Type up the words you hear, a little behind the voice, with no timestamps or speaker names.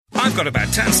I've got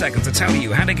about 10 seconds to tell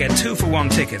you how to get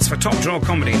 2-for-1 tickets for Top Draw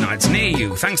comedy nights near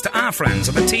you, thanks to our friends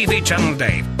at the TV channel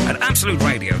Dave at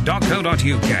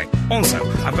absoluteradio.co.uk. Also,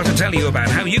 I've got to tell you about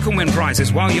how you can win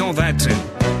prizes while you're there too.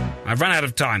 I've run out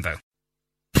of time, though.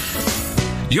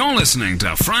 You're listening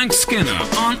to Frank Skinner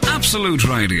on Absolute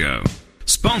Radio.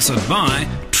 Sponsored by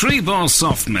Treebor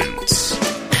Soft Mints.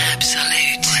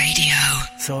 Absolute Radio.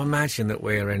 So imagine that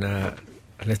we're in a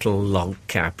little log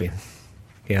cabin.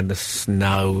 And the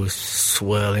snow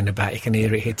swirling about. You can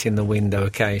hear it hitting the window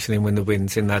occasionally when the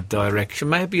wind's in that direction.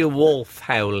 Maybe a wolf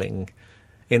howling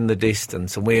in the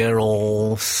distance, and we're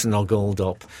all snuggled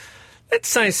up. Let's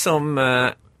say some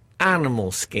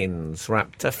animal skins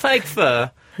fake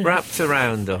fur wrapped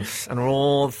around us, and we're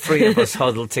all three of us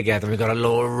huddled together. We've got a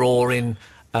roaring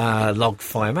log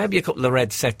fire, maybe a couple of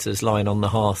red setters lying on the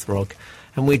hearthrug,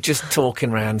 and we're just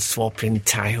talking round, swapping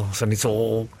tales, and it's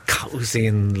all cosy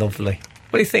and lovely.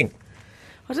 What do you think?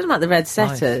 I don't know about the red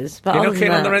setters, but you're not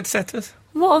keen on the red setters?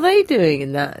 What are they doing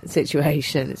in that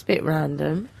situation? It's a bit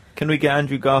random. Can we get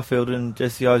Andrew Garfield and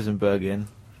Jesse Eisenberg in?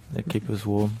 They keep us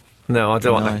warm. No, I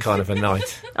don't want that kind of a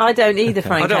night. I don't either,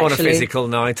 Frank. I don't want a actually. physical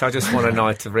night. I just want a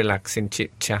night of relaxing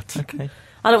chit-chat. Okay.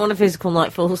 I don't want a physical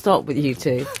night full stop with you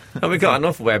two. And we've got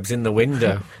enough webs in the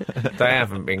window. They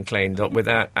haven't been cleaned up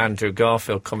without Andrew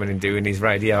Garfield coming and doing his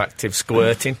radioactive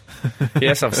squirting.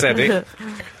 Yes, I've said it.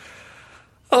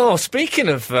 Oh, speaking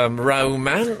of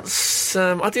romance,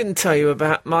 I didn't tell you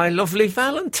about my lovely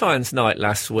Valentine's night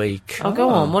last week. Oh, go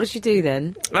on. What did you do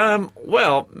then?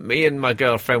 Well, me and my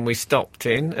girlfriend, we stopped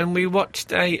in and we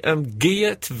watched a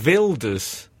Geert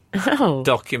Wilders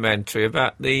documentary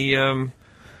about the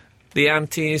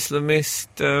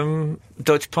anti-Islamist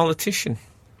Dutch politician.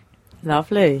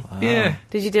 Lovely. Wow. Yeah.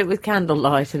 Did you do it with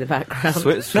candlelight in the background?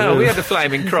 No, we had a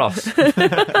flaming cross.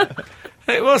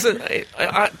 It wasn't...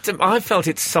 I felt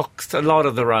it sucked a lot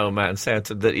of the romance out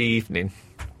of the evening.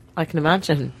 I can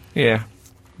imagine. Yeah.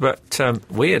 But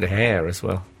weird hair as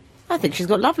well. I think she's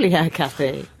got lovely hair,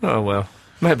 Kathy. Oh, well.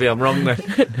 Maybe I'm wrong then.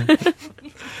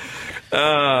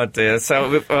 Oh, dear.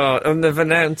 So, and they've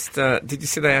announced... did you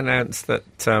see they announced that...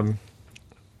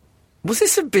 was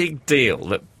this a big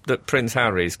deal that Prince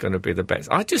Harry's going to be the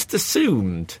best? I just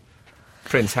assumed...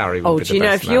 Prince Harry would be the best man. Oh, do you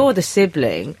know, if you're the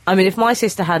sibling... I mean, if my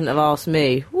sister hadn't have asked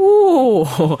me... Ooh...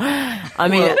 I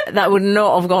mean, that would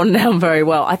not have gone down very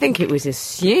well. I think it was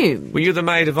assumed. Were you the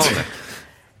maid of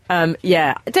honour?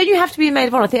 Yeah. Don't you have to be a maid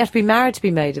of honour? I think you have to be married to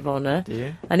be maid of honour. Do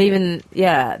you? And even...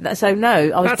 Yeah. So, no,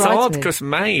 I was That's odd, because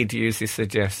maid usually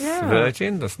suggests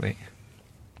virgin, doesn't it?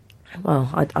 Well,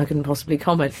 I couldn't possibly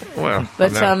comment. Well,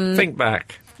 but think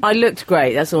back. I looked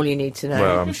great. That's all you need to know.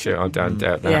 Well, I'm sure. I don't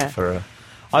doubt that for a...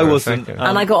 I wasn't. And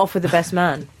I got off with the best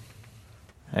man.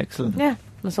 Excellent. Yeah,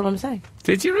 that's all I'm saying.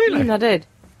 Did you really? I did.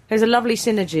 There's a lovely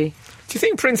synergy. Do you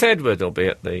think Prince Edward will be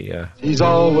at the... He's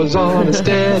always on a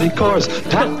steady course,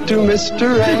 tattoo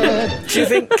Mr. Ed. Do you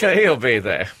think he'll be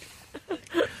there?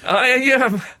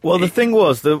 Well, the thing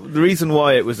was, the reason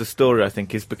why it was a story, I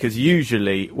think, is because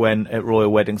usually when at royal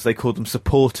weddings they call them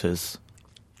supporters.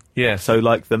 Yeah. So,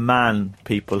 like, the man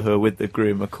people who are with the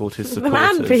groom are called his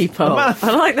supporters. The man people. I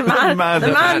like the man.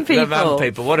 The man people. The man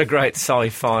people. What a great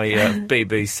sci-fi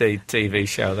BBC TV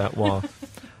show that was.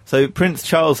 So Prince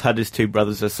Charles had his two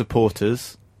brothers as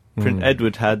supporters. Prince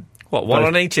Edward had... What, one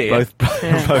on each ear?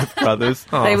 Both brothers.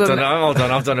 Oh, hold on,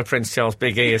 I've done a Prince Charles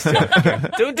big ears.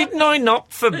 Didn't I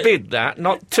not forbid that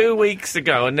not 2 weeks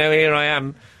ago, and now here I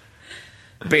am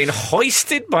being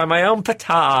hoisted by my own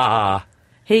petard.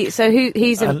 He's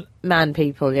a man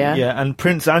people, yeah? Yeah, and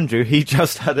Prince Andrew, he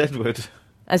just had Edward.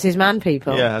 As his man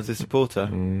people? Yeah, as his supporter.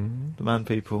 The man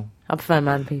people. I prefer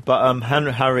man people. But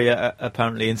Harry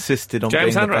apparently insisted on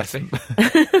James being the best...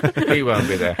 He won't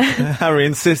be there. Harry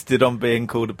insisted on being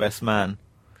called the best man.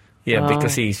 Yeah,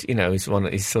 because he's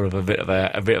sort of a bit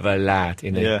of a lad,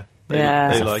 you know. Yeah.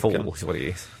 He's a fool, is what he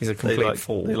is. He's a complete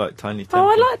fool. They like Tiny Tim.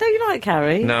 Oh, don't you like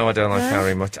Harry? No, I don't like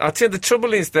Harry much. I'll tell you, the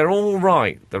trouble is, they're all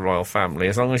right, the royal family,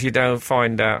 as long as you don't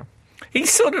find out. I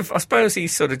suppose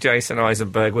he's sort of Jason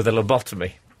Eisenberg with a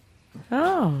lobotomy.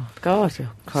 Oh, God.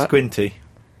 Squinty. A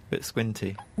bit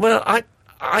squinty. Well,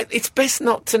 it's best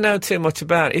not to know too much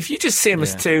about it. If you just see them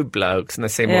as two blokes and they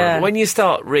seem when you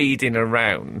start reading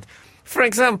around, for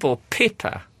example,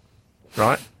 Pippa,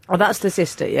 right? Oh, that's the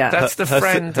sister, yeah. That's the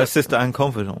friend. Her sister and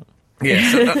confidant.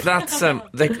 Yeah, so that's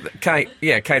Kate.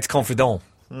 Yeah, Kate's confidant.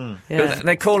 Yeah.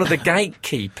 They call her the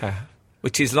gatekeeper,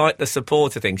 which is like the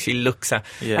supporter thing. She looks at.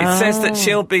 Yeah. It says that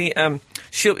she'll be.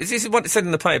 This is what it said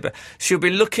in the paper. She'll be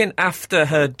looking after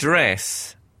her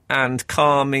dress and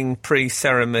calming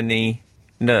pre-ceremony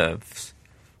nerves,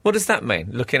 What does that mean?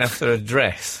 Looking after a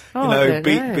dress? Oh, You I know,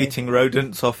 don't know. beating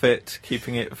rodents off it,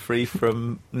 keeping it free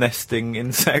from nesting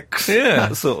insects, Yeah.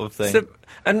 that sort of thing. So,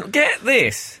 and get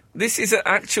this. This is an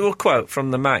actual quote from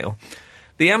the Mail.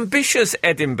 The ambitious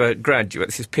Edinburgh graduate,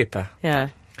 this is Pippa, Yeah.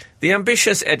 the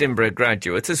ambitious Edinburgh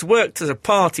graduate has worked as a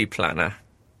party planner.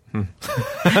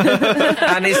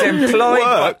 and is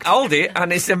employed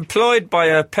and is employed by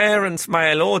her parents'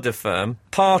 mail order firm,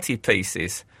 Party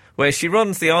Pieces, where she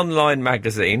runs the online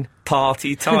magazine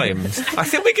Party Times. I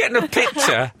think we're getting a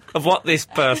picture of what this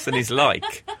person is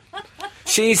like.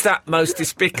 She's that most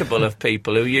despicable of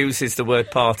people who uses the word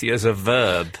party as a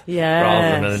verb Yes.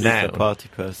 rather than a She's a noun. party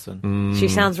person. She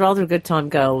sounds rather a good time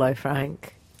girl, though,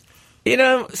 Frank. You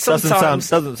know, sometimes...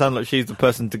 Doesn't sound like she's the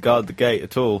person to guard the gate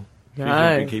at all. She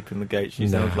No. should be keeping the gate. She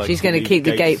sounds like She's going to leave keep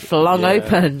the gate gates- flung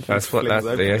open. That's what flings that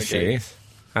open there the she gate. is.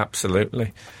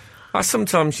 Absolutely. I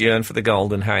sometimes yearn for the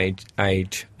golden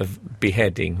age of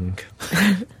beheading.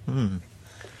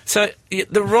 So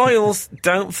the royals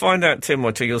don't find out too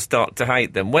much or you'll start to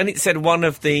hate them. When it said one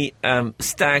of the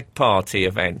stag party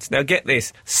events, now get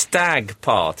this, stag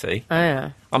party, Oh, yeah.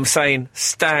 I'm saying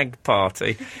stag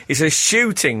party, is a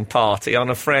shooting party on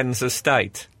a friend's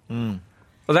estate. Well,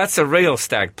 that's a real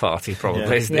stag party probably,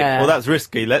 Yeah. isn't it? Yeah. Well, that's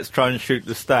risky. Let's try and shoot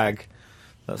the stag.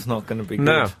 That's not going to be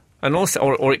No. good. And also,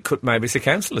 or it could, maybe it's a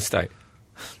council estate.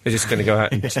 They're just going to go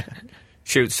out and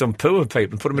shoot some poor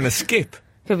people and put them in a skip.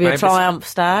 Could be Maybe a triumph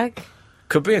stag.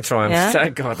 Could be a Triumph Yeah.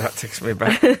 stag. God, that takes me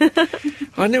back.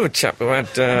 I knew a chap who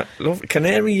had lovely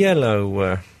canary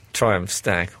yellow Triumph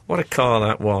stag. What a car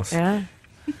that was. Yeah.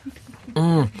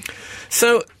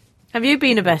 So, Have you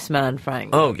been a best man,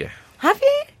 Frank? oh yeah. Have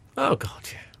you? Oh God,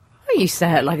 yeah. Oh, you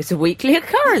say it like it's a weekly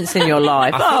occurrence in your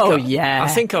life. Oh, yeah. I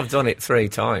think I've done it 3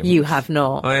 times. You have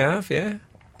not. I have, yeah.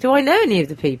 Do I know any of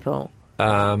the people?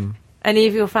 Any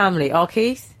of your family? Our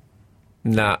Keith?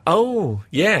 Nah. Oh,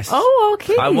 yes. Oh, our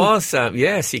Keith. I was,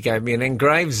 yes, he gave me an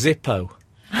engraved Zippo.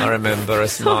 I remember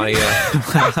as my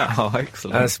Oh,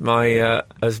 excellent.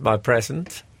 as my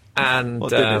present. And What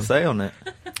did it say on it?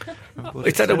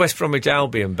 it had a West Bromwich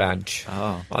Albion badge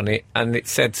Oh. on it, and it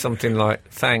said something like,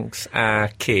 "Thanks, our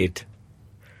kid."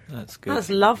 That's good. That's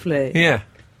lovely. Yeah.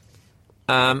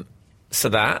 So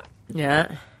that,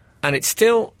 Yeah. and it's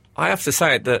still, I have to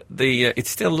say that it's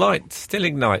still light, still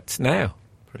ignites now.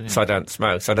 Brilliant. So I don't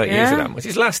smoke, so I don't use Yeah. it that much.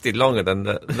 It's lasted longer than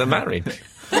the marriage.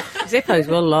 Zippos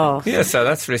will last. Yeah, so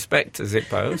that's respect to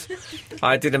Zippos.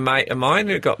 I did a mate of mine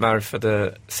who got married for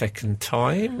the second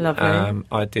time. Lovely.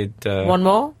 I did... One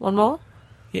more?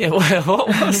 Yeah, well, what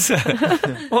was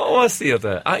what was the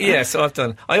other? Yeah, so I've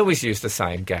done... I always use the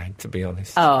same gag, to be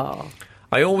honest. Oh.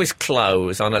 I always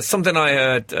close on something I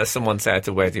heard someone say at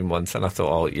a wedding once, and I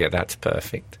thought, oh, yeah, that's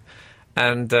perfect.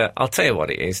 And I'll tell you what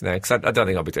it is now, because I don't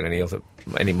think I'll be doing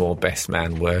any more best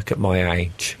man work at my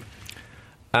age.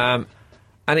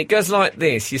 And it goes like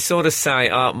this. You sort of say,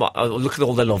 look at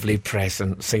all the lovely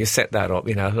presents. So you set that up,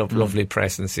 lovely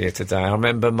presents here today. I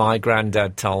remember my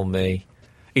granddad told me,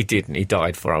 he didn't, he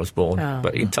died before I was born,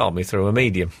 but he told me through a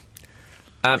medium.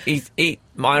 I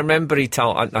remember he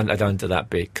told, I don't do that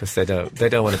bit because they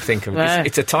don't want to think of it.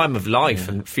 It's a time of life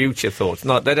and future thoughts.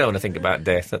 They don't want to think about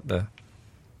death at the,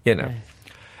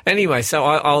 Anyway, so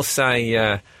I'll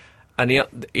say, and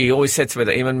he always said to me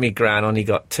that him and me gran only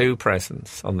got 2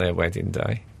 presents on their wedding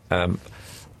day.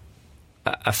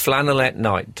 A flannelette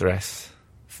night dress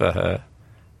for her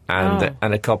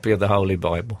and a copy of the Holy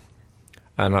Bible.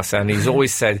 And he's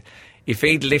always said, if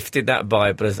he'd lifted that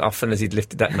Bible as often as he'd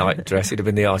lifted that night dress, he'd have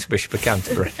been the Archbishop of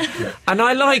Canterbury. And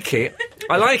I like it.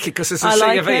 I like it because there's a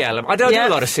C of E element. I don't do a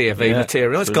lot of C of E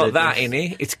material. It's got that in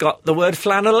it. It's got the word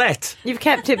flannelette. You've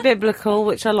kept it biblical,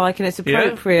 which I like, and it's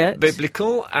appropriate.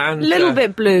 Biblical and... A little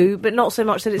bit blue, but not so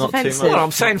much that it's Not too offensive. much. Well,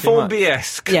 I'm saying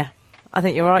Formby-esque. Yeah, I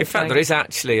think you're right. In fact, there is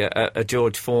actually a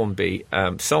George Formby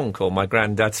song called My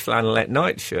Granddad's Flannelette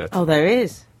Nightshirt. Oh, there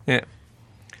is. Yeah.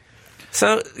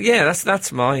 So, yeah,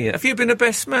 that's my... have you been a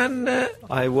best man,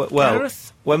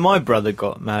 Gareth? When my brother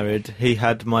got married, he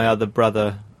had my other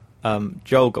brother,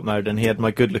 Joel, got married, and he had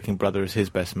my good-looking brother as his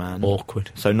best man.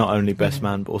 Awkward. So not only best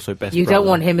man, but also best You brother. don't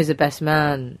want him as a best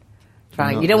man,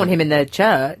 Frank. You don't want him in the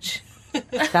church.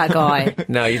 That guy.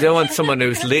 No, you don't want someone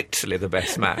who's literally the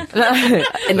best man.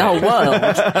 In the whole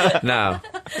world. No.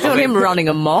 You don't want him running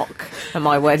amok at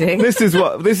my wedding. This is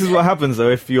what happens though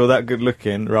if you're that good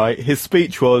looking, right? His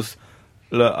speech was,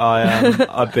 "Look,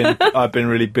 I've been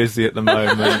really busy at the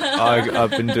moment.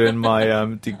 I've been doing my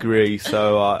degree,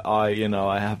 so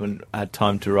I haven't had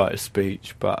time to write a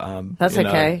speech. But That's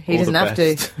okay. He all doesn't the have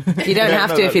to. best." You don't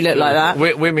have to if you look like that.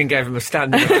 Women gave him a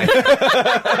standing ovation.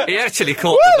 He actually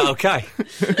caught the bouquet.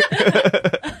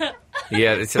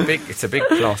 Yeah, it's a big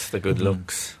plus, the good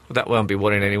looks. Well, that won't be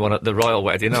worrying anyone at the royal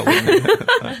wedding, wouldn't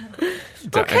it?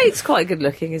 Well, Kate's quite good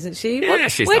looking, isn't she? Yeah,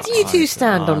 she's Where not do you two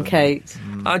stand on Kate?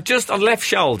 Just on left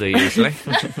shoulder, usually.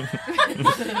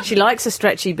 She likes a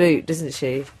stretchy boot, doesn't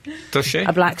she? Does she?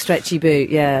 A black stretchy boot,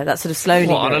 yeah. That sort of slowly.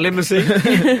 What, on a limousine?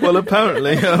 Well,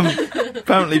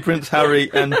 apparently Prince Harry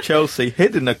and Chelsea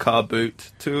hid in a car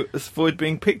boot to avoid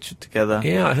being pictured together.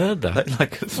 Yeah, I heard that.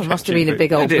 Like a Well, must have stretchy been a boot.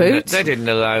 big old They boot. didn't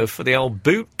allow for the old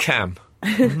boot cam,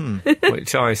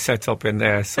 which I set up in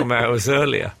there some hours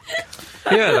earlier.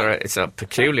 Yeah, it's a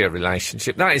peculiar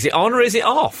relationship. Now, is it on or is it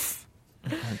off?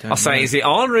 I say, is it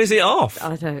on or is it off?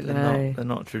 I don't know. They're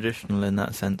not traditional in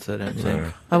that sense, I don't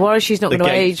think. I worry she's not going to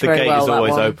age very well. The gate is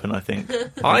always that one. open, I think.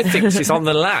 I think she's on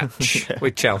the latch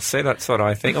with Chelsea. That's what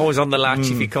I think. Always on the latch.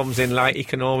 If he comes in late, he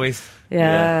can always.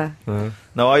 Yeah.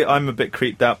 No, I'm a bit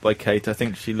creeped out by Kate. I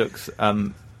think she looks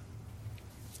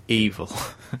evil.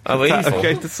 Oh, Is that evil.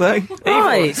 okay to say?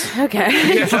 Right.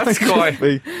 Okay. Yeah,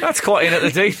 that's quite in at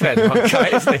the deep end,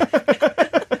 okay, isn't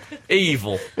it?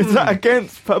 Evil. Is that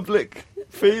against public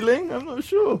feeling? I'm not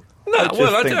sure. No, I just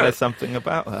well, I think don't. there's something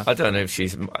about her. I don't know if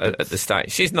she's at the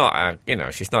stage. She's not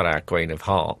she's not our Queen of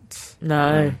Hearts,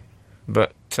 No.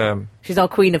 but She's our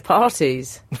queen of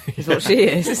parties, is what she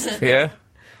is. yeah.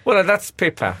 Well, that's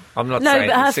Pippa. I'm not No, saying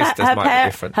but her, sisters her, might be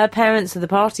different. her parents are the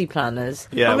party planners.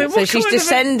 Yeah. I mean, So what she's kind of a-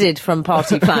 descended from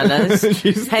party planners.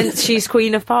 Hence, she's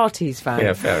queen of parties, Frank.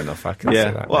 Yeah, fair enough. I can see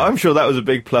Yeah. that. Well, now. I'm sure that was a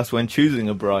big plus when choosing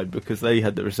a bride because they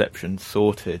had the reception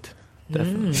sorted.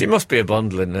 Definitely. She must be a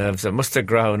bundle of nerves. I must have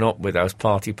grown up with those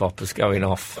party poppers going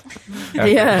off.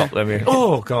 Yeah. Pop them in.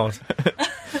 Oh, God.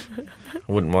 I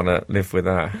wouldn't want to live with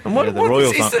that. And what, Yeah, the what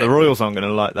Royals is aren't, the Royals aren't going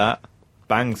to like that.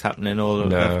 Bangs happening all over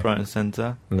No. left, right and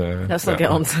centre. No. Let's not get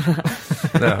on to that.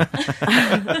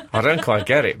 No. I don't quite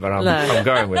get it, but I'm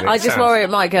going with it. I just Sounds- worry it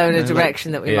might go in a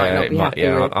direction that we might not it be happy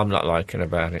yeah, with. I'm not liking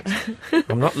about it.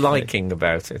 I'm not liking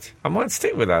about it. I might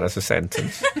stick with that as a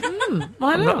sentence.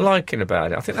 Why I'm not? not liking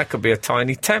about it. I think that could be a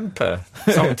Tiny Temper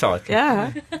song title.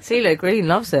 Yeah. CeeLo Green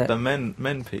loves it. The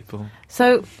men people.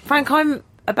 So, Frank, I'm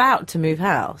about to move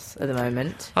house at the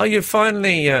moment. Oh, you're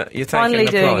finally you're taking Finally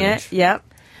the doing plunge. it, yeah.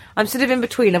 I'm sort of in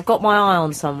between. I've got my eye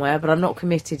on somewhere, but I'm not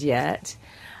committed yet.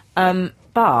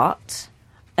 But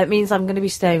it means I'm going to be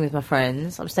staying with my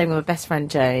friends. I'm staying with my best friend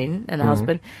Jane and her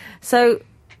husband. So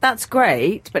that's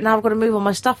great, but now I've got to move all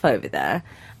my stuff over there.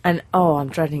 And, I'm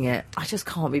dreading it. I just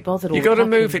can't be bothered. You've got to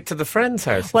move it to the friend's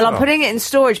house. Well, as I'm putting it in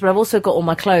storage, but I've also got all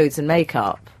my clothes and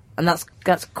makeup. And that's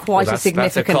quite a significant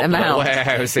that's a couple amount. of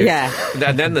warehouses. Yeah.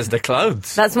 And then there's the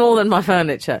clothes. That's more than my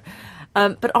furniture.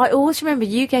 But I always remember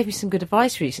you gave me some good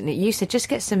advice recently. You said just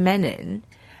get some men in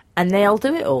and they'll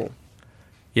do it all.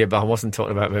 Yeah, but I wasn't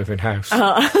talking about moving house.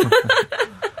 Oh.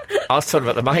 I was talking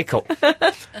about the makeup.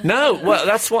 No, well,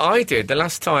 that's what I did. The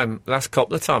last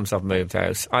couple of times I've moved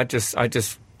house, I just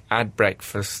had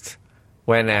breakfast,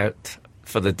 went out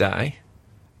for the day,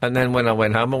 and then when I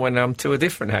went home to a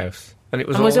different house. And it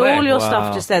was And was all it there. all your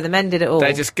stuff just there? The men did it all?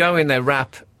 They just go in, they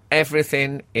wrap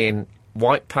everything in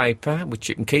white paper, which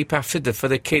you can keep for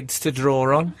the kids to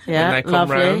draw on Yeah, when they come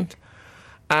lovely. round.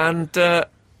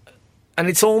 And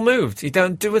it's all moved. You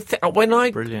don't do a thing.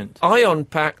 Brilliant. I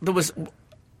unpacked,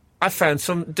 I found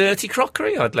some dirty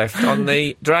crockery I'd left on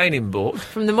the draining board.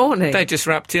 From the morning? They just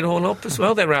wrapped it all up as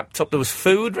well. They wrapped up, there was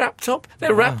food wrapped up.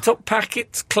 They wrapped up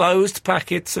closed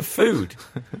packets of food.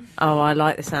 Oh, I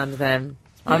like the sound of them.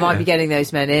 I might be getting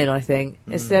those men in, I think.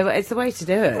 It's the way to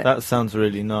do it. That sounds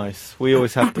really nice. We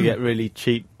always have to get really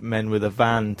cheap men with a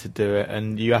van to do it,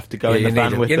 and you have to go in the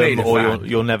van with them, or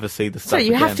you'll never see the stuff So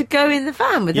you again. have to go in the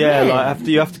van with the Yeah, men? like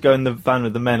you have to go in the van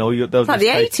with the men, or they'll It's like just the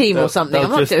A-team or something.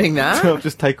 I'm not doing that. They'll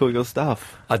just take all your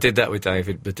stuff. I did that with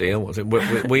David Baddiel, was it?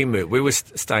 We moved. We were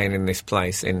staying in this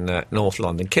place in North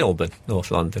London, Kilburn,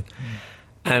 North London.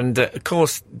 And, of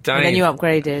course, Dave... And then you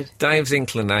upgraded. Dave's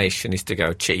inclination is to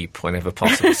go cheap whenever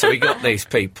possible. So we got these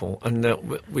people and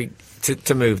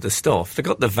to move the stuff. They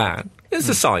got the van. It was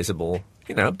a sizable,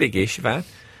 big-ish van.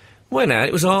 Went out,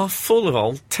 it was half full of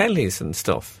old tellies and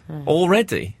stuff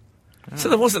already. So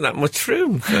there wasn't that much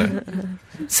room for...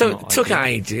 So it took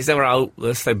ages. They were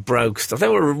hopeless. They broke stuff. They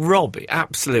were rubbish,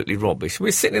 absolutely rubbish. We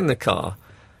were sitting in the car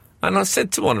and I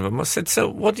said to one of them, I said, so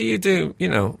what do you do,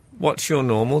 what's your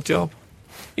normal job?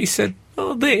 He said,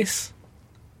 this.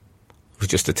 It was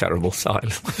just a terrible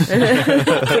silence.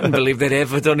 Couldn't believe they'd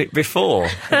ever done it before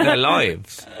in their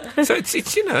lives. So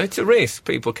it's a risk,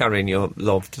 people carrying your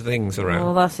loved things around.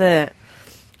 Well, that's it.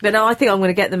 But no, I think I'm going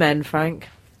to get the men, Frank.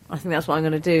 I think that's what I'm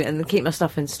going to do, and keep my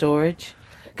stuff in storage.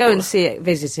 Go and see it,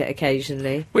 visit it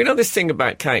occasionally. We know this thing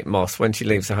about Kate Moss. When she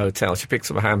leaves the hotel, she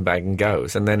picks up a handbag and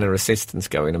goes, and then her assistants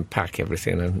go in and pack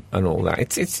everything and all that.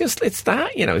 It's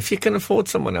that, you know, if you can afford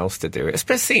someone else to do it,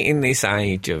 especially in this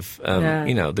age of,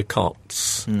 you know, the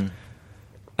cots.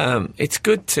 It's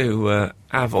good to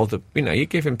have other, you know, you're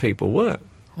giving people work.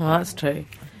 Well, that's true.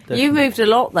 You've moved a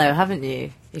lot, though, haven't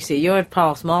you? You see, you're a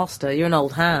past master. You're an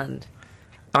old hand.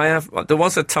 I have. There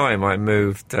was a time I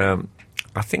moved.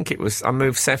 I think I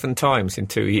moved 7 times in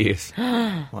 2 years.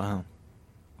 Wow.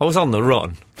 I was on the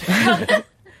run.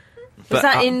 Was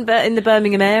that in the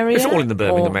Birmingham area? It's all in the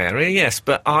Birmingham area, yes.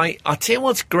 But I tell you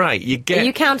what's great. Are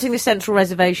you counting the Central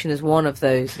Reservation as one of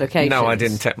those locations? No, I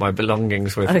didn't take my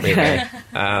belongings with me.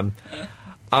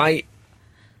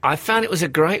 I found it was a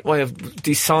great way of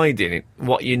deciding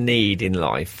what you need in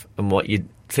life and what you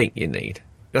think you need.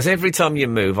 Because every time you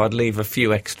move, I'd leave a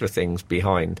few extra things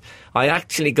behind. I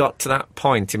actually got to that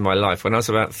point in my life when I was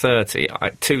about 30,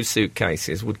 2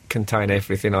 suitcases would contain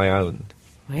everything I owned.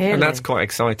 Really? And that's quite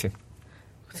exciting.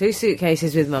 2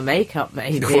 suitcases with my makeup,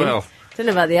 maybe. Well, don't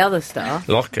know about the other stuff.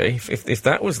 Lucky, if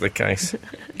that was the case.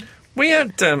 We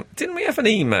had, didn't we have an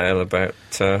email about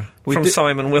from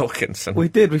Simon Wilkinson? We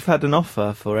did. We've had an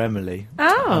offer for Emily.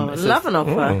 Oh, love an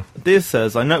offer. Dear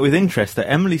sirs, I note with interest that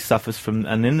Emily suffers from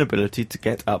an inability to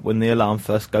get up when the alarm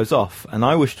first goes off, and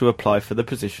I wish to apply for the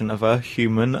position of a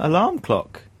human alarm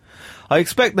clock. I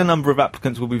expect the number of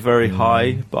applicants will be very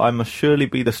high, but I must surely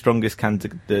be the strongest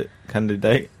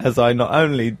candidate, as I not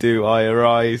only do I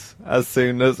arise as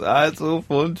soon as it's all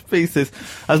fallen to pieces,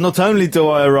 as not only do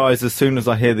I arise as soon as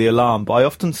I hear the alarm, but I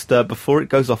often stir before it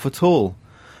goes off at all.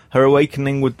 Her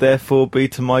awakening would therefore be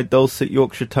to my dulcet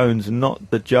Yorkshire tones, and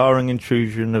not the jarring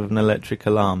intrusion of an electric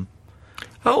alarm.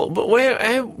 Oh, but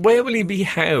where will he be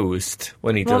housed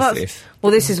when he does this?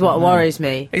 Well, this is what worries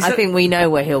me. I think we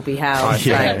know where he'll be housed.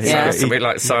 It's a bit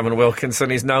like Simon Wilkinson.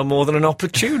 He's no more than an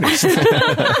opportunist.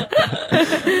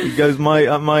 He goes,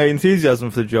 my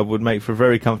enthusiasm for the job would make for a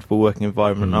very comfortable working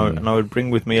environment, and I would bring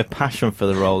with me a passion for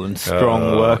the role and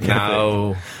strong work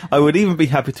ethic. I would even be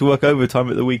happy to work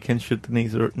overtime at the weekend should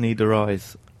the need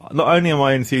arise. Not only am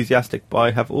I enthusiastic, but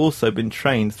I have also been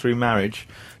trained through marriage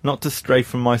not to stray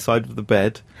from my side of the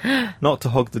bed, not to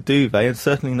hog the duvet, and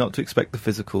certainly not to expect the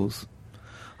physicals.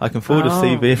 I can forward a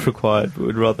CV if required, but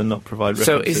would rather not provide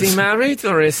references. So is he married,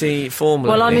 or is he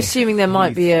formally? Well, I'm assuming there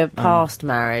might be a past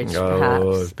marriage, perhaps.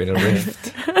 Oh, there's been a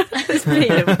rift. There's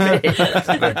been a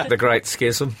rift. the great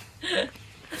schism.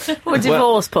 Or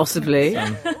divorce, possibly.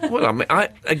 Well, I mean,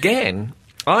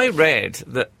 I read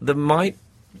that there might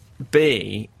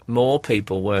be more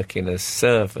people working as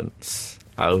servants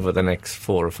over the next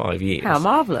 4 or 5 years. How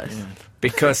marvellous. Yeah.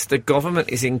 Because the government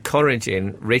is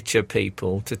encouraging richer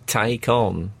people to take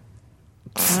on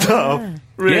stuff.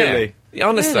 Really? Yeah,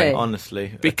 honestly. Really?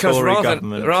 Honestly. Because rather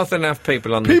than have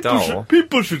people on the dole...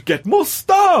 People should get more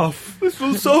staff. This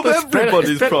will solve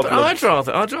everybody's problems.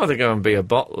 I'd rather go and be a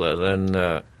bottler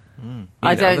than...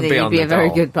 I don't think you'd be a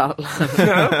very good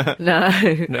butler. No.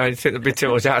 No, you think there'd be too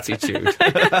much attitude.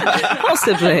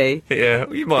 Possibly. Yeah,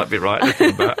 you might be right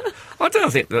looking back. I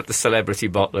don't think that the celebrity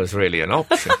bottler's really an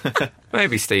option.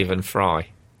 Maybe Stephen Fry.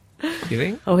 You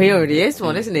think? Oh, he already is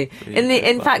one, isn't he?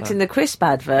 In fact, in the crisp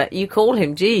advert, you call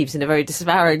him Jeeves in a very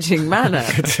disparaging manner.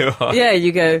 Do I? Yeah,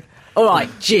 you go, all right,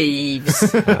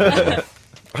 Jeeves.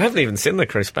 I haven't even seen the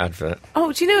crisp advert.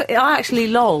 Oh, do you know, I actually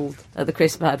lolled at the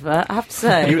crisp advert, I have to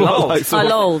say. You lolled? I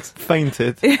lolled.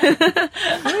 Fainted.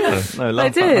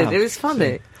 I did, it was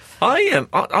funny.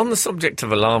 On the subject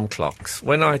of alarm clocks,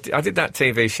 when I did that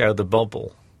TV show, The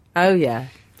Bubble. Oh, yeah.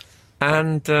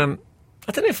 And I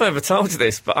don't know if I ever told you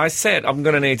this, but I said I'm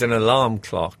going to need an alarm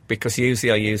clock because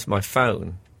usually I use my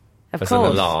phone as an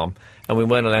alarm, and we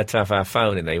weren't allowed to have our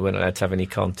phone in there. We weren't allowed to have any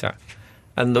contact.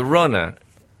 And the runner...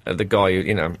 the guy who,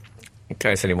 you know, in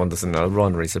case anyone doesn't know,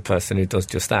 runner is a person who does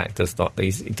just that.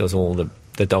 He does all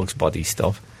the dog's body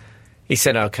stuff. He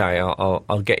said, "Okay,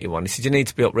 I'll get you one." He said, "You need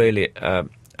to be up really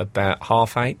about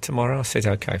 8:30 tomorrow." I said,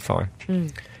 "Okay, fine."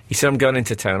 He said, "I'm going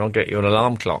into town. I'll get you an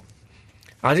alarm clock."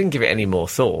 I didn't give it any more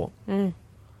thought.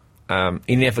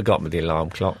 He never got me the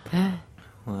alarm clock.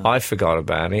 I forgot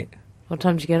about it. What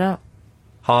time did you get up?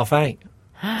 8:30.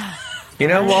 You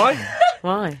know why?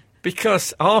 Why?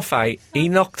 Because 8:30, he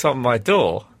knocked on my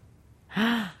door,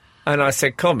 and I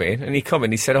said, "Come in," and he come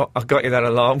in, he said, "Oh, I've got you that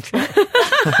alarm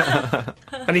clock."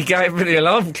 And he gave me the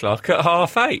alarm clock at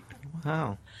 8:30.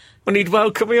 Wow. When he'd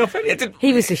woken me up.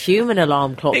 He was a human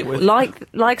alarm clock,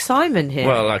 like Simon here.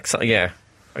 Well, yeah.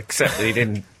 Except that he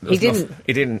didn't... He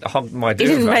didn't hog my duvet.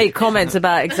 He didn't make comments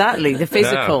about exactly the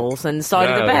physicals and the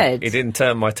side of the bed. He didn't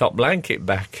turn my top blanket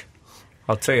back.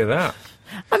 I'll tell you that.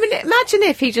 I mean, imagine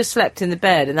if he just slept in the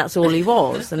bed and that's all he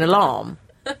was, an alarm.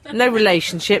 No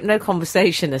relationship, no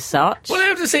conversation as such. Well,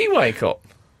 how does he wake up?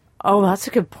 Oh, that's a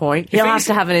good point. He'll have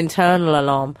to have an internal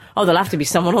alarm. Oh, there'll have to be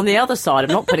someone on the other side. I'm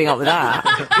not putting up with that.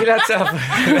 You'd have to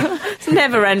have... It's a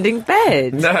never-ending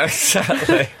bed. No,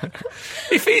 exactly.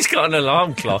 If he's got an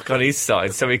alarm clock on his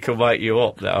side so he can wake you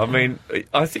up, though, I mean,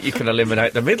 I think you can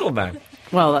eliminate the middleman.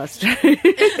 Well, that's true.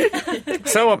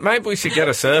 So maybe we should get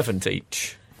a servant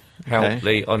each. Help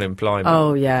the unemployment.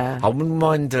 Oh, yeah. I wouldn't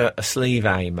mind a sleeve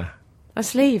aimer. A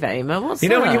sleeve aimer? What's You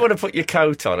that? know when you want to put your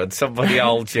coat on and somebody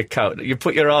holds your coat, you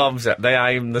put your arms up, they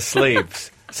aim the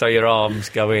sleeves so your arms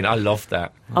go in. I love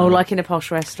that. Oh, like in a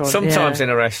posh restaurant. Sometimes yeah. in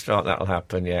a restaurant that'll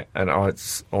happen, yeah. And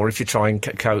or if you're trying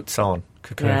coats on,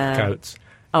 coats.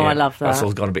 Oh, yeah, I love that. That's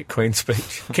all gone a bit Queen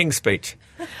speech, King speech.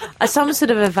 Some sort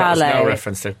of a That was valet. no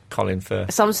reference to Colin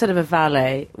Firth. Some sort of a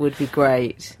valet would be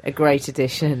great. A great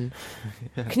addition.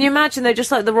 Yeah. Can you imagine, though,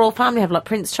 just like the royal family have, like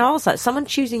Prince Charles, like someone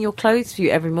choosing your clothes for you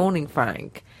every morning,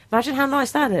 Frank? Imagine how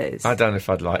nice that is. I don't know if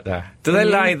I'd like that. Do they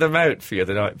lay them out for you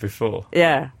the night before?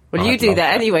 Yeah. Well, you I'd do love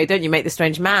that anyway, don't you? Make the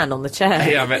strange man on the chair.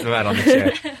 Yeah, I met the man on the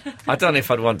chair. I don't know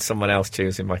if I'd want someone else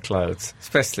choosing my clothes,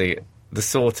 especially the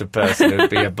sort of person who'd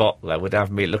be a bottler would have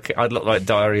me I'd look like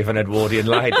Diary of an Edwardian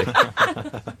Lady.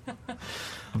 I'd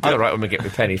be all right when we get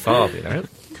with Penny Farthing, you know.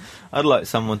 I'd like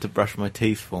someone to brush my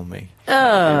teeth for me.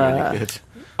 Oh. Really good.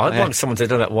 I'd want someone to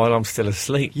do that while I'm still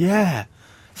asleep. Yeah.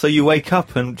 So you wake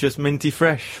up and just minty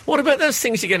fresh. What about those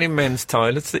things you get in men's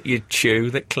toilets that you chew,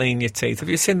 that clean your teeth? Have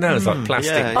you seen those, like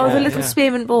plastic? yeah. Oh, the little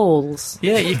spearmint balls.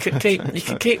 Yeah, you could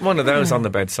keep one of those on the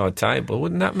bedside table.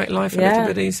 Wouldn't that make life a little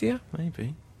bit easier?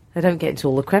 Maybe. They don't get into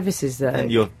all the crevices, though.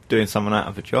 And you're doing someone out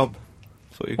of a job.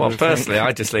 That's what you're Well, gonna personally, think.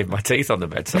 I just leave my teeth on the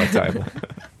bedside table.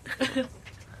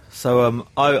 So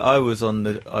I was on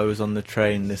the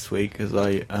train this week, as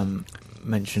I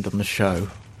mentioned on the show.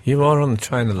 You are on the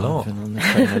train a I've lot. been on the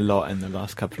train a lot in the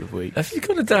last couple of weeks. Have you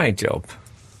got a day job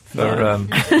for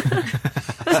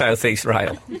South East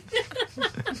Rail?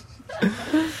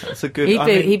 That's a good.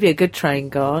 He'd be a good train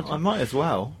guard. I might as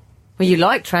well. Well, you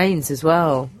like trains as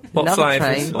well. What Love a flavours?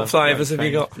 train. What flavours have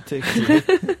you got? Particularly.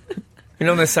 You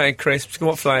know when they say crisps,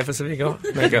 what flavours have you got?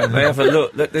 They have a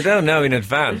look. They don't know in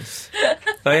advance.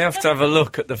 They have to have a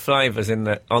look at the flavours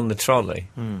on the trolley.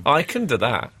 I can do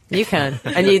that. You can.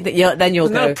 And then you'll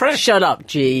There's no go, prep. shut up,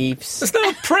 Jeeves. There's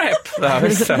no prep, though,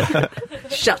 is there?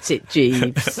 Shut it,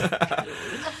 Jeeves.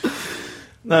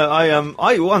 No,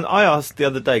 I asked the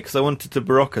other day because I wanted to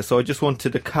Barocca, so I just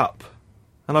wanted a cup.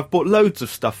 And I've bought loads of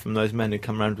stuff from those men who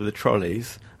come around with the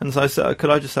trolleys. And so I said,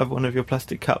 could I just have one of your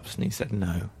plastic cups? And he said,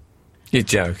 no. You're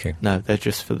joking. No, they're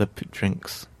just for the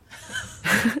drinks.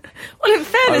 Well, in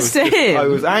fairness to him... I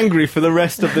was angry for the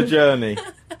rest of the journey.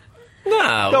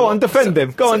 No. Go on, defend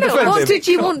him. Go on, defend what him. did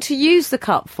you want to use the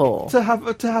cup for? To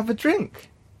have a drink.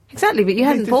 Exactly, but you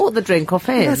hadn't bought the drink off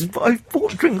him. Yes, but I've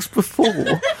bought drinks before.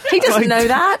 He doesn't know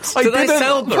that. Do they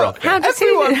sell Barocca? How does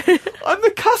Everyone, he... I'm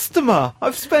the customer.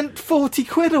 I've spent 40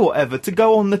 quid or whatever to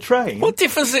go on the train. What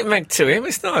difference does it make to him?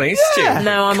 It's not his Yeah. stupid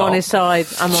No, I'm cop. on his side.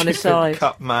 I'm on his Stupid side.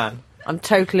 Cup man. I'm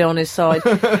totally on his side.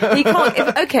 He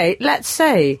can't... okay, let's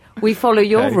say we follow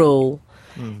your Okay. rule.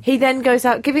 He then goes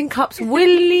out giving cups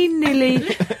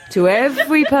willy-nilly to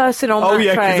every person on Oh that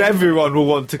yeah, train. because everyone will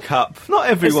want a cup. Not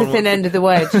It's everyone. the thin wants end of the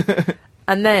wedge.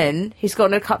 And then he's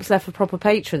got no cups left for proper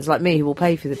patrons like me who will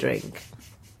pay for the drink.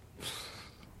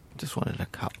 Just wanted a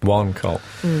cup. One cop.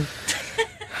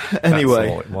 Anyway,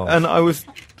 all it was. and I was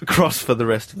cross for the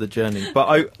rest of the journey.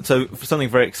 But so something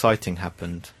very exciting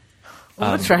happened.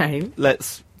 On the train.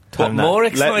 Let's What, tone that. more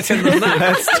exciting than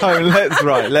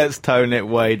that? Let's tone it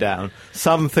way down.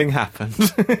 Something happened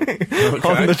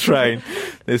on the train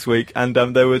this week, and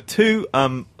there were two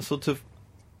sort of,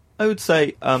 I would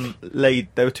say,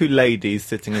 there were two ladies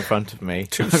sitting in front of me.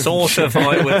 Two sort of,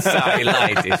 I would say,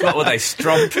 ladies. What were they,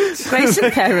 strumpets? Grace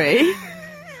and Perry.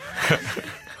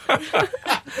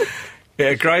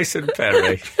 Yeah, Grace and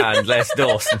Perry and Les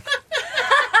Dawson.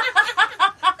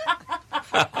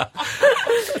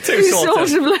 Two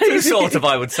sort of,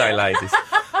 I would say, ladies.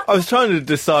 I was trying to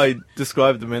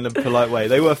describe them in a polite way.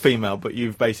 They were female, but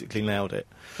you've basically nailed it.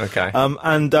 Okay.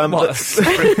 What?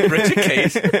 Richard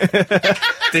Keys.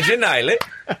 Did you nail it?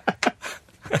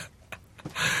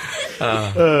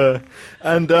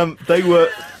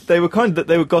 They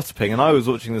were gossiping, and I was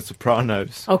watching The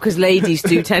Sopranos. Oh, because ladies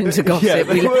do tend to gossip. Yeah,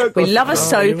 they were we love a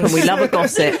soap and we love a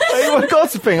gossip. They were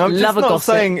gossiping. I'm Love just a not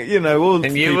gossip. saying, all.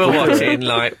 And you were watching,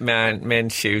 like, men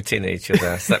shooting each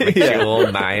other. So that makes you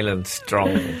all male and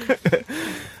strong.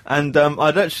 And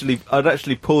I'd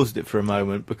actually paused it for a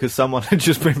moment because someone had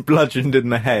just been bludgeoned in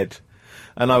the head,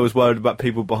 and I was worried about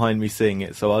people behind me seeing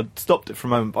it, so I stopped it for a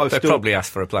moment. But I was They still, probably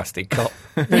asked for a plastic cup.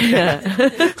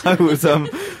 I was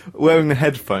wearing the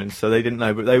headphones, so they didn't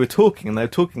know. But they were talking, and they were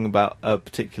talking about a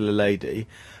particular lady,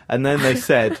 and then they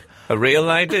said. A real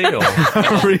lady or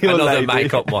A real another lady.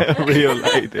 makeup one? A real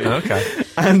lady. Okay.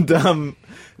 And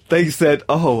they said,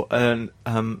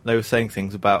 they were saying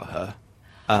things about her,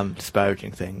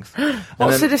 disparaging things.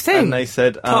 What sort of thing? And they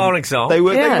said, For example?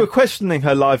 they Yeah. were questioning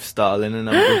her lifestyle in a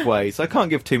number of ways. I can't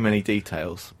give too many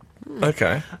details.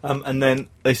 Okay. And then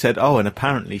they said, and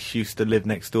apparently she used to live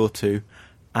next door to,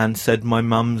 and said my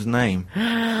mum's name.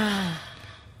 And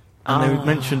they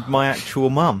mentioned my actual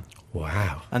mum.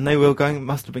 Wow. And they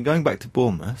must have been going back to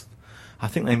Bournemouth. I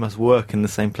think they must work in the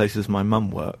same place as my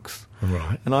mum works.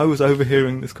 Right. And I was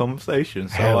overhearing this conversation.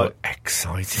 So How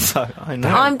exciting. So I know.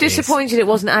 I'm disappointed it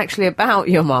wasn't actually about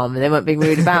your mum and they weren't being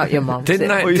rude about your mum. Didn't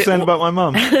they? What are you saying about my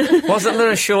mum? Wasn't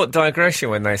there a short digression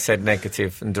when they said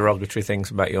negative and derogatory things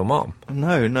about your mum?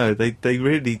 No, they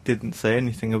really didn't say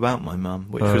anything about my mum,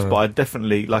 which was, but I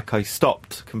definitely, I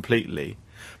stopped completely.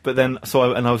 But then,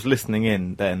 I was listening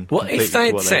in then. What if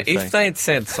they'd said saying. they'd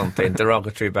said something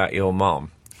derogatory about your mum?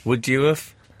 Would you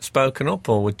have spoken up,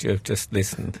 or would you have just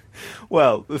listened?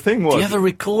 Well, the thing was, Do you have a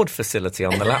record facility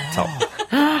on the laptop?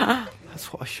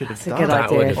 that's what I should have That's a done. good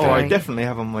That would idea. have I Frank. definitely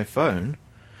have on my phone.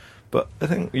 But I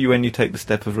think when you take the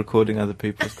step of recording other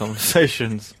people's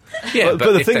conversations. Yeah,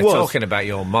 but the if thing they're was, talking about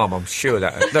your mum, I'm sure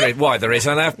that there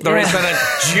isn't a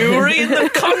jury in the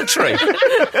country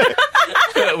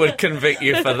that would convict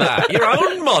you for that. Your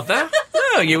own mother?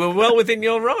 No, you were well within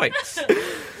your rights.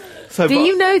 Do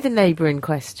you know the neighbour in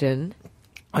question?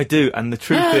 I do, and the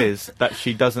truth is that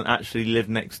she doesn't actually live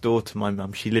next door to my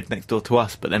mum. She lived next door to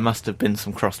us, but there must have been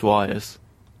some crossed wires.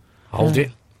 Hold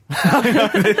it.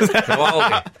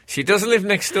 Hold it. She doesn't live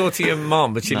next door to your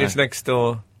mum, but she No. lives next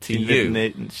door to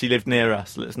you. She lived near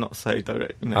us. Let's not say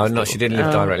directly next Oh, door. no, she didn't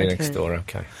live directly okay. next door,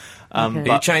 okay. Okay. Are you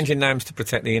But, changing names to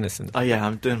protect the innocent? yeah,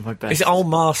 I'm doing my best. Is it old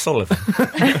Ma Sullivan?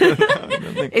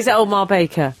 Is it old Ma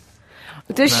Baker?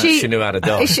 Does she? She knew how to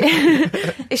die.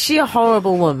 Is she a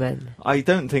horrible woman? I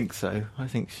don't think so. I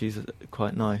think she's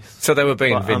quite nice. So they were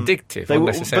being But, vindictive, but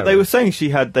unnecessarily. they were saying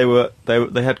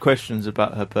they had questions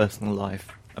about her personal life,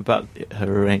 about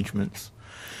her arrangements.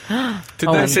 Did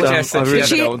Oh, they and, suggest I that really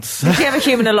she had... Did she have a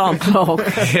human alarm clock?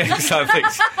 Yes,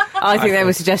 I think they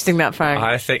were suggesting that, Frank.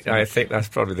 I think that's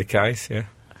probably the case, yeah.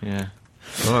 Yeah.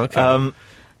 Oh, okay.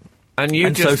 And you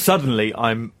And just... so suddenly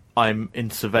I'm in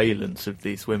surveillance of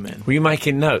these women. Were you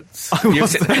making notes? You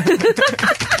was-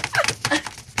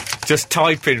 just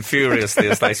typing furiously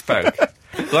as they spoke.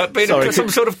 Like being Sorry, some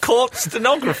sort of court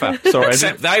stenographer. Sorry, I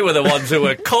Except they were the ones who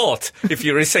were caught, if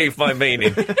you received my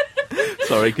meaning.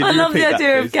 Sorry, could I you love repeat the that,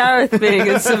 idea of please? Gareth being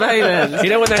in surveillance. You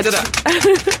know when they did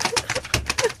that?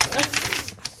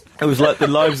 It was like the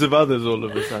lives of others all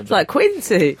of a sudden. It's like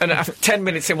Quincy. And after 10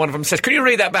 minutes in, one of them says, "Can you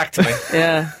read that back to me?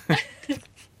 Yeah.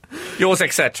 Yours,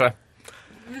 etc."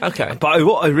 Okay. But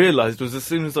what I realised was as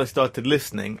soon as I started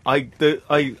listening, I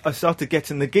started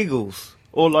getting the giggles.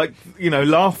 Or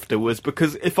laughter was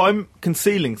because if I'm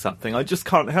concealing something, I just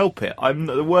can't help it. I'm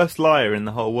the worst liar in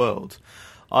the whole world.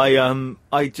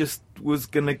 I just was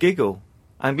gonna giggle,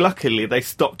 and luckily they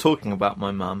stopped talking about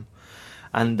my mum,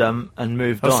 and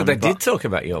moved on. So they But- did talk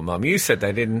about your mum. You said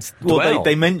they didn't Well, dwell.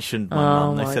 they mentioned my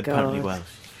mum. They my said apparently, God. well,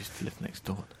 she used to live next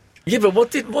door. Yeah, but what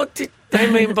did they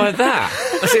mean by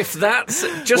that? As if that's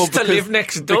just to because- live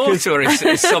next door to her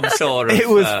is some sort of... It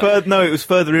was it was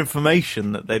further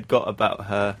information that they'd got about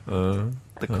her,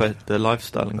 the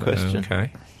lifestyle in question.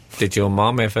 Okay. Did your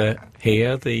mum ever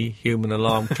hear the human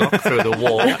alarm clock through the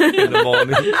wall in the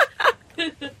morning?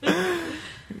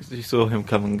 You saw him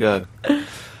come and go.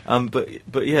 But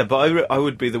I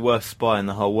would be the worst spy in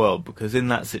the whole world because in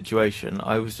that situation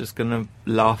I was just going to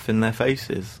laugh in their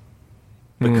faces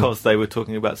because they were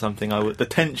talking about something. The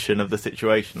tension of the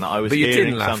situation that I was But you hearing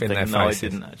didn't laugh in something. their No, faces. I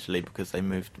didn't actually because they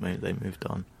moved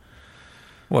on.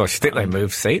 Well, I think they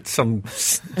moved seats. Some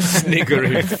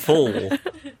sniggering fool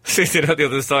sitting on the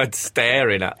other side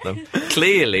staring at them,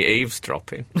 clearly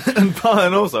eavesdropping. and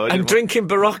also, And drinking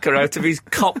Barocca out of his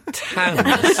cocked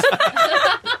hands.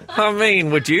 I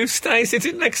mean, would you stay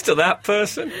sitting next to that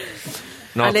person?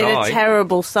 Not And in I. a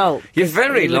terrible sulk. You're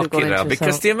very He would have lucky gone now, into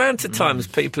because sulk. the amount of times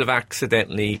people have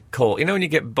accidentally caught... You know when you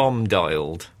get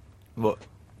bomb-dialed? what?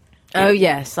 Oh,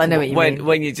 yes, I know what you mean.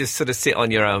 When you just sort of sit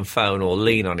on your own phone or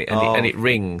lean on it and it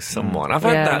rings someone. I've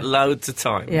had Yeah. that loads of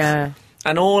times. Yeah.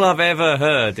 And all I've ever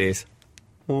heard is...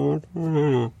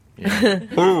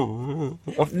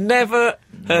 I've never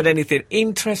heard anything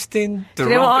interesting, Do you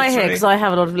know what I hear? derogatory. Because I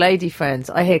have a lot of lady friends.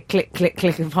 I hear click, click,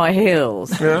 click of high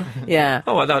heels. Yeah? Yeah.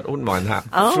 Oh, I wouldn't mind that.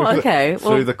 Oh, okay. Through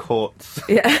Well, the courts.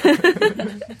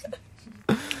 yeah.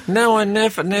 No, I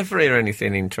never hear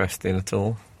anything interesting at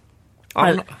all.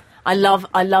 I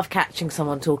love catching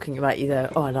someone talking about you,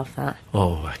 though. Oh, I love that.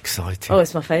 Oh, exciting. Oh,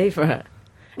 it's my favourite.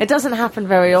 It doesn't happen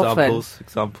very often.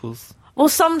 Examples. Well,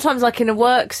 sometimes, like in a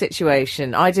work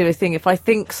situation, I do a thing.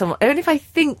 Only if I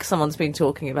think someone's been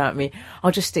talking about me,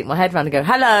 I'll just stick my head round and go,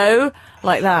 hello,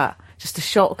 like that, just to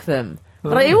shock them.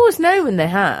 But I always know when they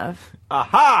have.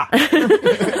 Aha!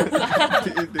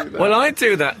 Well, I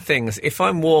do that things. If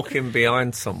I'm walking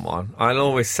behind someone, I'll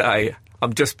always say,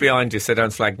 I'm just behind you, so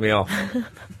don't slag me off.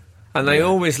 And they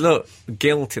always look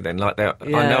guilty then, like I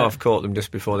know I've caught them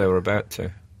just before they were about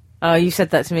to. Oh, you said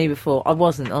that to me before. I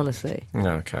wasn't, honestly.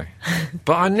 Okay.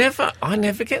 But I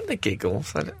never get the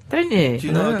giggles. Don't you? Do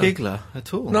you not a giggler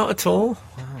at all? Not at all.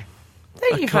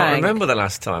 Don't I you, can't Frank? remember the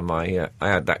last time I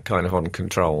had that kind of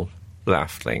uncontrolled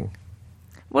laugh thing.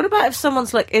 What about if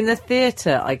someone's like in the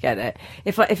theatre? I get it.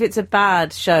 If it's a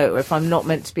bad show, or if I'm not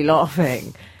meant to be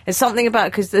laughing, it's something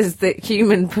about because there's the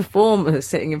human performer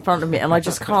sitting in front of me, and I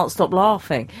just can't stop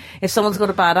laughing. If someone's got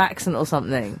a bad accent or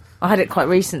something, I had it quite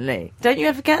recently. Don't you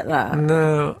ever get that?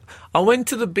 No, I went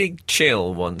to the Big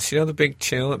Chill once. You know the Big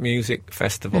Chill at Music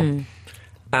Festival, and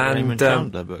Raymond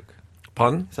Chandler book.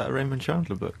 Pardon? Is that a Raymond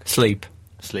Chandler book? Sleep.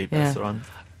 That's the one.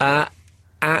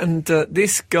 And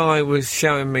this guy was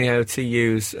showing me how to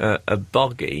use a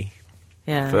buggy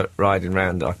Yeah. for riding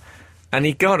round on. And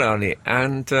he got on it,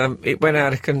 and it went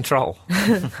out of control.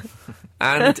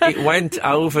 And it went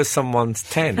over someone's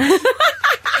tent.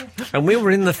 And we were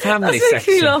in the family That's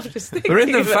making me section. laugh just We were in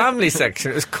the thinking about family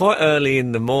section. It was quite early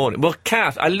in the morning. Well,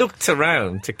 Kath, I looked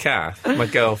around to Kath, my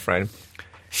girlfriend.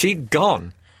 She'd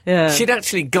gone. Yeah. She'd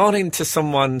actually gone into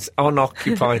someone's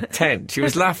unoccupied tent. She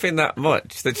was laughing that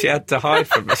much that she had to hide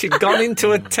from it. She'd gone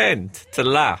into a tent to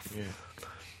laugh. Yeah.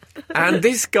 And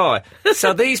this guy...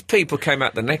 So these people came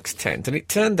out the next tent, and it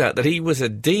turned out that he was a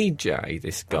DJ,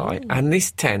 this guy, and this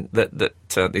tent that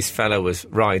this fellow was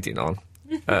riding on,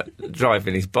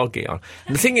 driving his buggy on.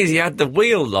 And the thing is, he had the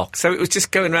wheel lock, so it was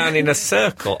just going around in a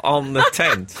circle on the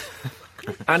tent.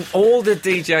 And all the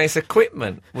DJ's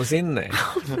equipment was in there.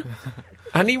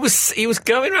 And he was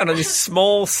going around in this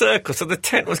small circle, so the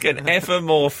tent was getting ever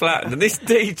more flattened. And this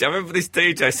DJ, I remember this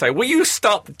DJ saying, will you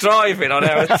stop driving on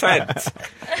our tent?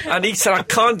 And he said, I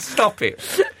can't stop it.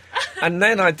 And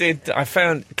then I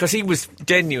found, because he was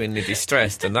genuinely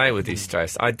distressed and they were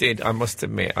distressed, I must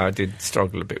admit, I did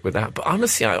struggle a bit with that. But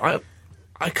honestly, I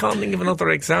can't think of another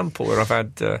example where I've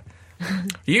had...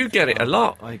 you get it a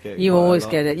lot. I get it You quite a always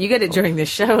lot. get it. You get it during this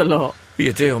show a lot.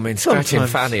 You do, I mean, scratching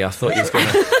Sometimes. Fanny, I thought you was going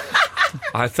to...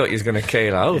 I thought you was going to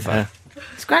keel over. Yeah.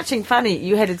 Scratching Fanny,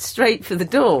 you headed straight for the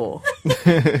door.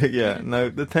 Yeah, no,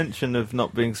 the tension of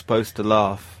not being supposed to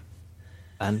laugh.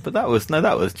 But that was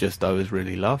just, I was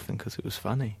really laughing because it was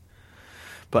funny.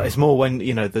 But it's more when,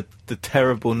 the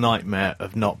terrible nightmare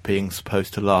of not being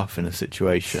supposed to laugh in a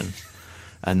situation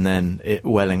and then it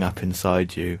welling up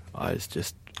inside you. It's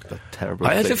just a terrible I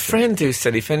had a affliction. friend who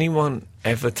said if anyone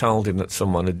ever told him that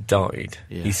someone had died,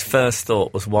 his first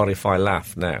thought was, what if I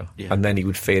laugh now? Yeah. And then he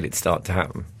would feel it start to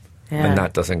happen. Yeah. And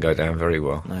that doesn't go down very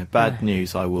well. No, bad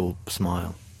news, I will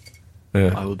smile.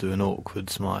 Yeah. I will do an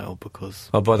awkward smile because...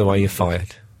 Oh, by the way, you're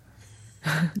fired.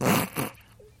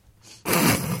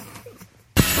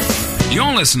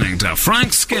 You're listening to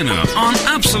Frank Skinner on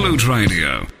Absolute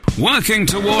Radio. Working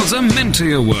towards a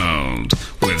mintier world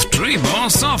with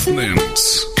Treebor Soft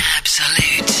Mints.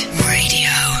 Absolute.